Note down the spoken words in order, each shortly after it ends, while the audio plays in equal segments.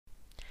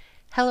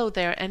Hello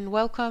there, and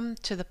welcome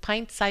to the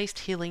Pint Sized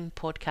Healing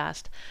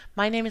Podcast.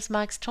 My name is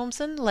Max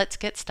Thompson. Let's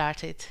get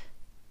started.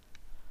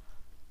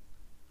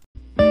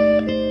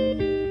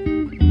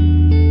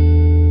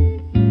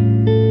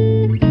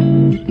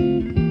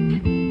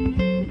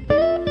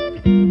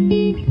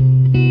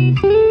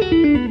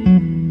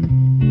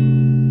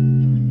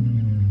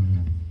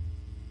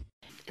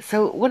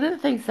 So, one of the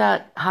things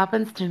that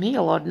happens to me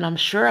a lot, and I'm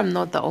sure I'm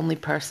not the only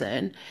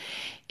person,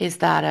 is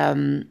that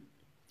as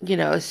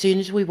soon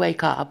as we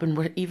wake up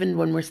and even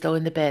when we're still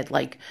in the bed,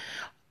 like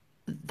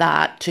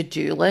that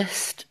to-do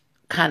list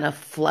kind of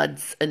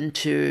floods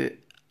into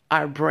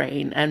our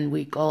brain and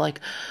we go like,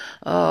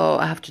 oh,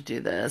 I have to do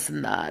this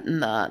and that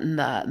and that and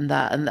that and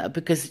that and that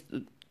because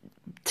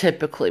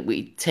typically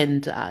we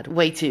tend to add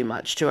way too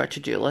much to our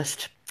to-do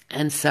list.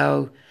 And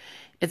so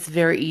it's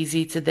very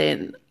easy to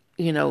then,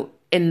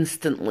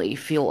 instantly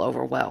feel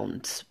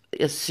overwhelmed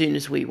as soon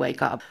as we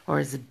wake up.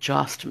 Or is it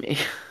just me?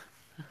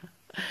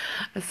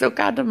 I still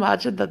can't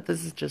imagine that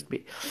this is just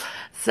me.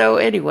 So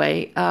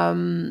anyway,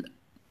 and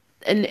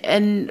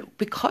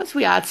because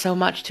we add so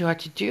much to our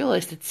to-do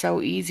list, it's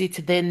so easy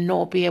to then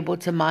not be able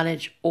to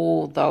manage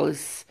all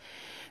those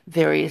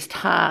various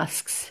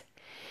tasks.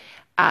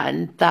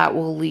 And that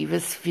will leave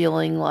us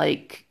feeling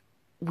like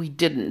we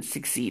didn't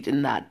succeed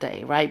in that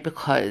day, right?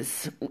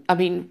 Because,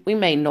 we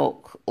may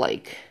knock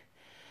like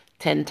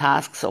 10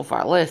 tasks off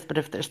our list, but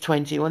if there's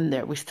 20 on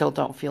there, we still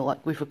don't feel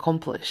like we've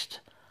accomplished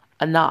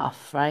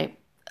enough, right?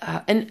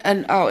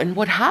 And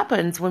what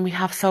happens when we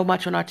have so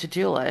much on our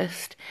to-do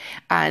list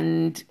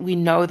and we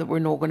know that we're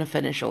not going to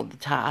finish all the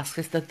tasks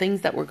is the things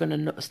that we're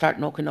going to start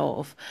knocking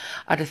off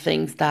are the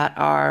things that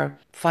are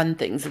fun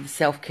things and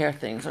self-care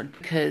things, or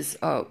because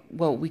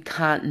we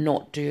can't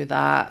not do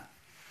that,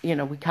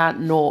 we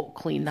can't not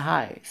clean the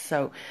house,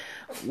 so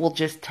we'll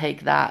just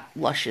take that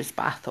luscious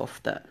bath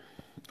off the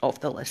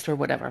list or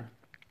whatever.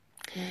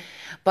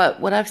 But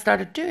what I've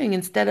started doing,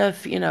 instead of,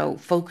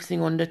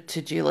 focusing on the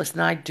to-do list,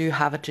 and I do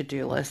have a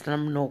to-do list, and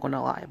I'm not going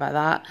to lie about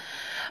that,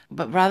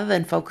 but rather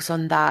than focus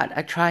on that,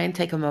 I try and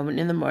take a moment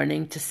in the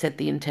morning to set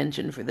the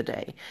intention for the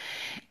day.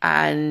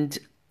 And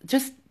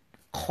just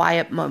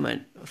quiet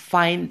moment,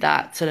 find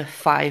that sort of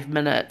 5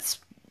 minutes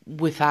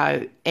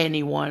without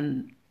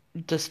anyone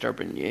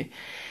disturbing you.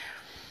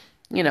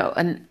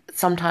 And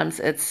sometimes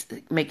it's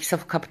make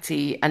yourself a cup of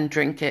tea and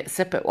drink it,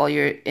 sip it while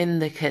you're in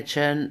the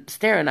kitchen,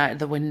 staring out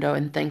the window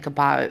and think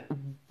about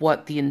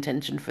what the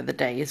intention for the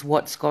day is,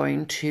 what's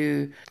going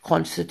to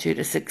constitute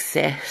a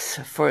success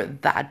for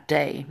that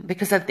day.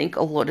 Because I think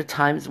a lot of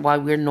times why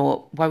we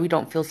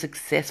don't feel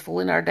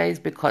successful in our days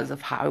because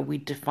of how we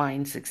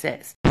define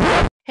success.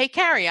 Hey,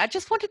 Carrie, I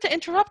just wanted to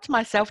interrupt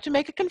myself to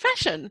make a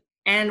confession.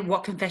 And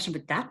what confession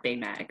would that be,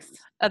 Max?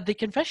 The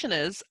confession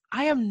is,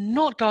 I am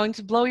not going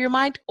to blow your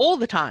mind all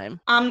the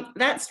time.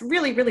 That's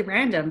really, really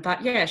random,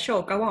 but yeah,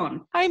 sure, go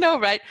on. I know,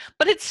 right?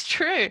 But it's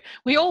true.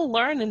 We all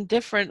learn in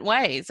different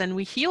ways and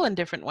we heal in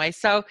different ways.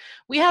 So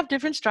we have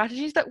different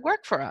strategies that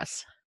work for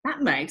us.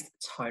 That makes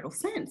total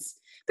sense.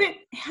 But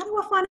how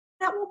do I find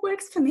out what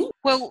works for me?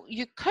 Well,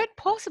 you could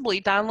possibly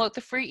download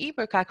the free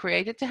ebook I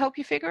created to help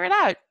you figure it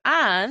out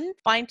and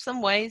find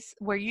some ways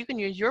where you can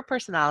use your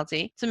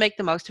personality to make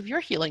the most of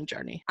your healing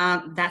journey.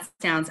 That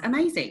sounds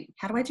amazing.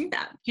 How do I do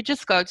that? You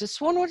just go to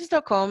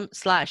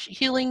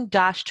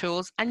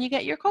swanwaters.com/healing-tools and you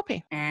get your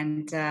copy.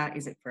 And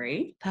is it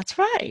free? That's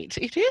right.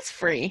 It is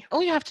free.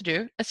 All you have to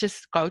do is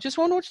just go to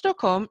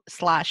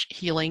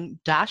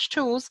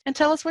swanwaters.com/healing-tools and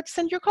tell us where to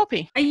send your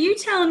copy. Are you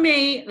telling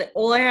me that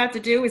all I have to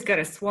do is go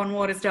to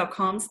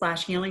swanwaters.com/healing-tools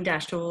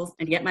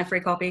and get my free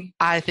copy?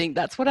 I think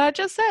that's what I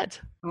just said.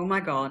 Oh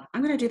my God.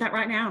 I'm going to do that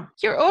right now.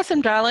 You're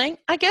awesome, darling.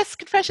 I guess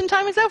confession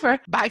time is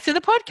over. Back to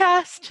the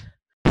podcast.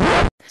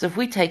 So if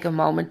we take a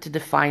moment to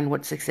define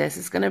what success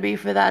is going to be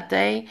for that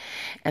day,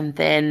 and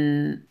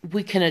then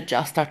we can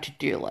adjust our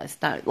to-do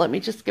list. Now, let me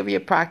just give you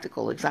a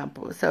practical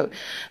example. So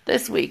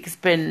this week has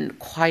been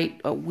quite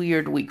a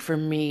weird week for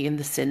me in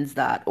the sense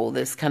that all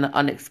these kind of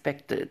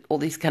unexpected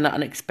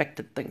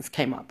things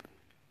came up.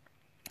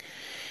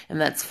 And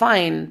that's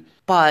fine,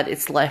 but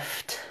it's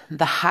left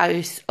the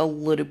house a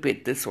little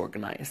bit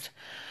disorganized.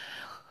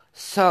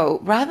 So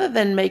rather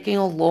than making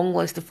a long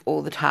list of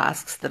all the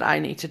tasks that I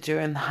need to do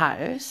in the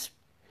house,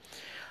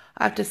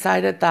 I've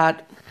decided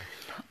that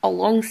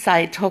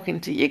alongside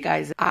talking to you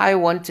guys, I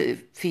want to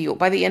feel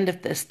by the end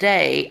of this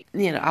day,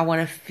 I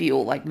want to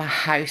feel like my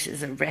house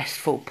is a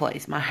restful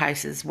place. My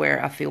house is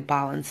where I feel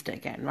balanced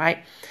again,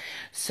 right?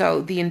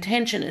 So the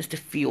intention is to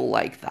feel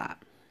like that.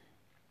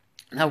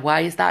 Now, why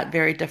is that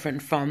very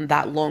different from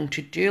that long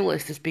to-do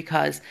list? Is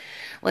because,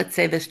 let's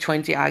say there's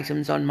 20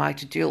 items on my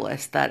to-do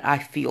list that I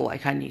feel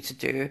like I need to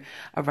do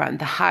around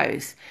the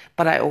house,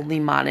 but I only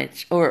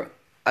manage, or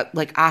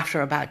like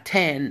after about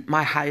 10,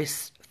 my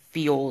house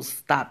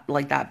feels that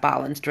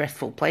balanced,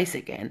 restful place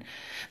again.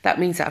 That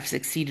means I've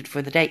succeeded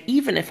for the day,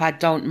 even if I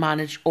don't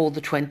manage all the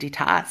 20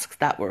 tasks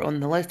that were on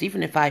the list,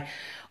 even if I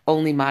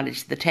only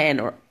manage the 10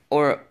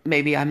 or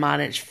maybe I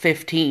manage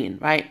 15,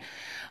 right?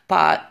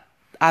 But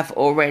I've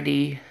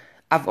already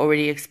I've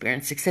already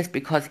experienced success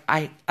because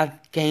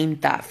I've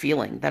gained that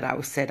feeling that I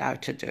was set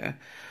out to do.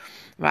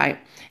 Right.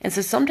 And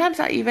so sometimes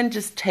I even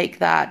just take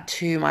that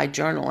to my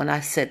journal and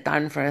I sit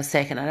down for a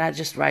second and I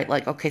just write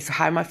like, okay, so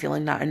how am I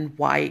feeling now and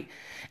why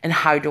and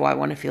how do I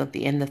want to feel at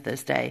the end of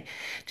this day?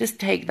 Just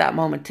take that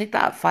moment, take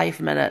that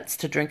 5 minutes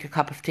to drink a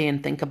cup of tea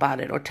and think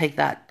about it, or take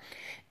that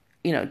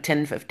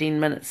 10, 15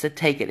 minutes to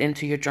take it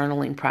into your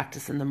journaling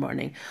practice in the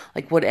morning,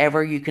 like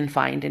whatever you can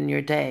find in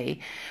your day.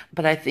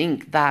 But I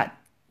think that,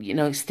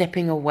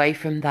 stepping away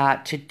from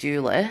that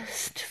to-do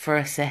list for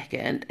a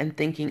second and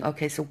thinking,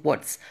 okay, so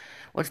what's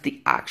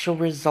the actual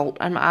result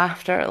I'm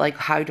after? Like,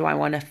 how do I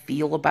want to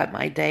feel about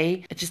my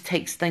day? It just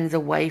takes things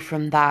away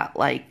from that,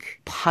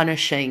 like,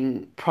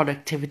 punishing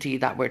productivity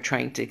that we're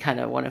trying to kind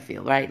of want to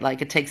feel, right?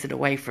 Like, it takes it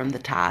away from the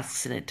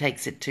tasks and it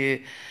takes it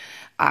to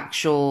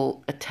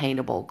actual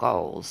attainable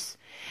goals.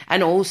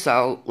 And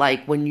also,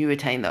 like, when you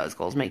attain those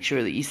goals, make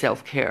sure that you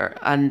self-care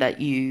and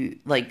that you,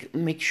 like,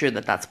 make sure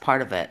that that's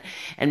part of it.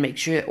 And make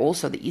sure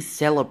also that you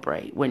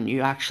celebrate when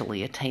you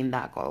actually attain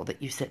that goal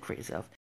that you set for yourself.